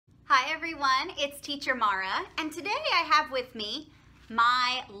Hi everyone, it's Teacher Mara, and today I have with me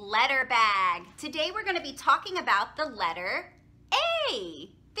my letter bag. Today we're going to be talking about the letter A.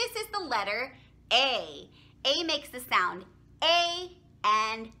 This is the letter A. A makes the sound A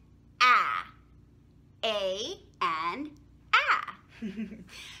and A. A and A.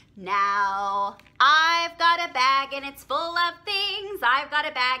 Now, I've got a bag and it's full of things. I've got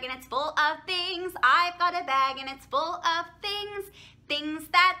a bag and it's full of things. I've got a bag and it's full of things. Things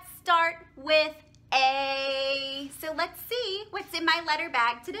that start with A. So let's see what's in my letter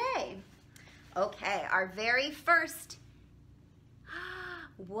bag today. Okay, our very first.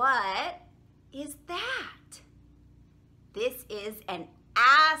 What is that? This is an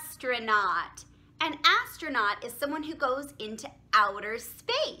astronaut. An astronaut is someone who goes into outer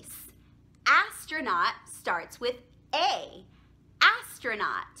space. Astronaut starts with A.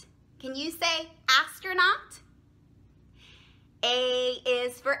 Astronaut. Can you say astronaut? A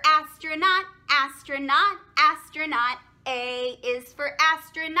is for astronaut, astronaut, astronaut. A is for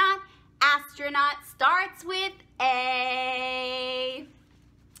astronaut. Astronaut starts with A.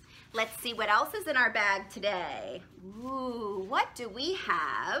 Let's see what else is in our bag today. Ooh, what do we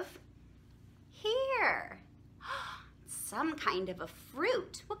have here? Some kind of a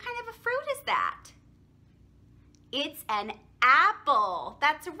fruit. What kind of a fruit is that? It's an apple.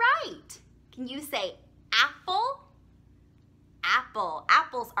 That's right. Can you say apple? Apple.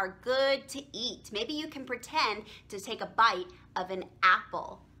 Apples are good to eat. Maybe you can pretend to take a bite of an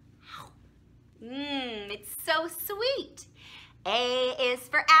apple. It's so sweet. A is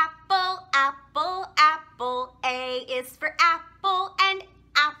for apple, apple, apple. A is for apple, and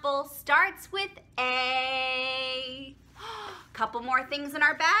apple starts with A. Couple more things in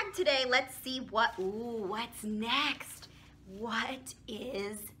our bag today. Let's see what's next. What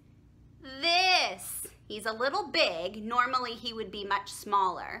is this? He's a little big. Normally he would be much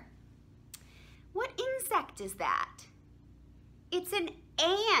smaller. What insect is that? It's an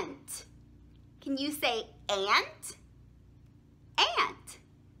ant. Can you say ant? Ant.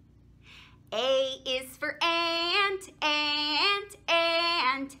 A is for ant, ant,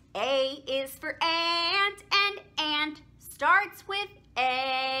 ant. A is for ant, and ant starts with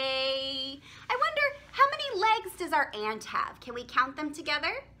A. I wonder, how many legs does our ant have? Can we count them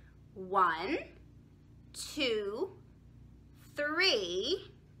together? 1, 2,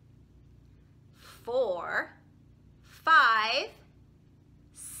 3, 4, 5,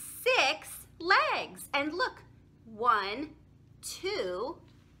 6 legs. And look, 1, 2,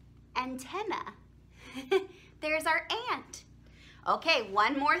 antenna. There's our ant. Okay,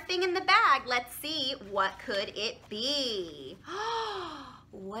 one more thing in the bag. Let's see, what could it be?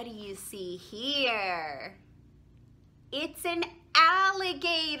 What do you see here? It's an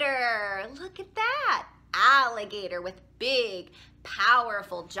alligator. Look at that. Alligator with big,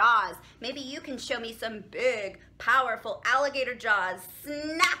 powerful jaws. Maybe you can show me some big, powerful alligator jaws.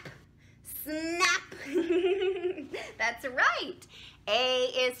 Snap, snap. That's right. A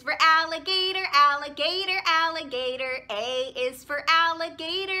is for alligator, alligator, alligator. A is for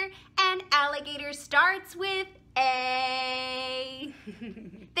alligator, and alligator starts with A.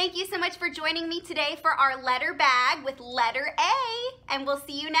 Thank you so much for joining me today for our letter bag with letter A, and we'll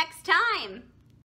see you next time.